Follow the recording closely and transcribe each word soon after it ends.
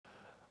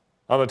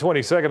On the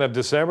 22nd of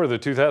December, the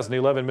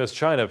 2011 Miss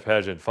China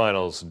Pageant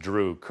finals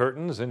drew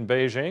curtains in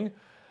Beijing.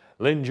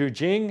 Lin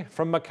Lujing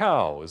from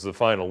Macau is the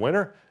final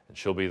winner, and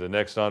she'll be the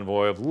next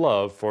envoy of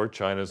love for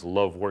China's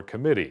Love Work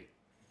Committee.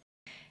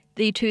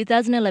 The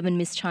 2011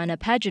 Miss China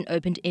Pageant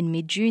opened in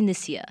mid-June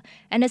this year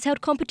and has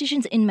held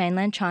competitions in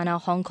mainland China,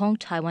 Hong Kong,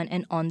 Taiwan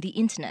and on the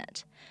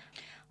internet.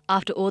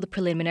 After all the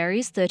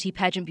preliminaries, 30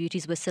 pageant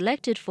beauties were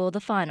selected for the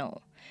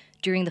final.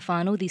 During the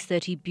final, these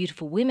 30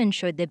 beautiful women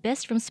showed their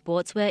best from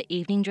sportswear,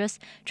 evening dress,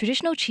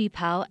 traditional chi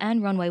pao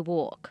and runway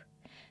walk.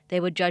 They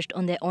were judged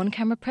on their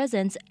on-camera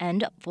presence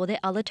and for their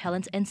other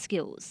talents and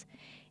skills.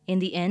 In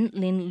the end,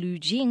 Lin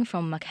Lujing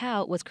from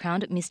Macau was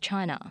crowned Miss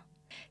China.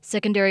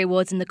 Secondary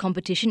awards in the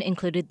competition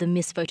included the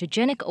Miss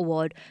Photogenic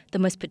Award, the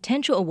Most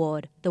Potential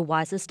Award, the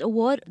Wisest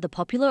Award, the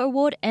Popular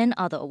Award and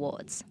other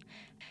awards.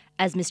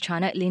 As Miss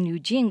China, Lin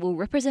Lujing will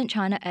represent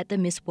China at the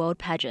Miss World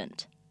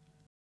Pageant.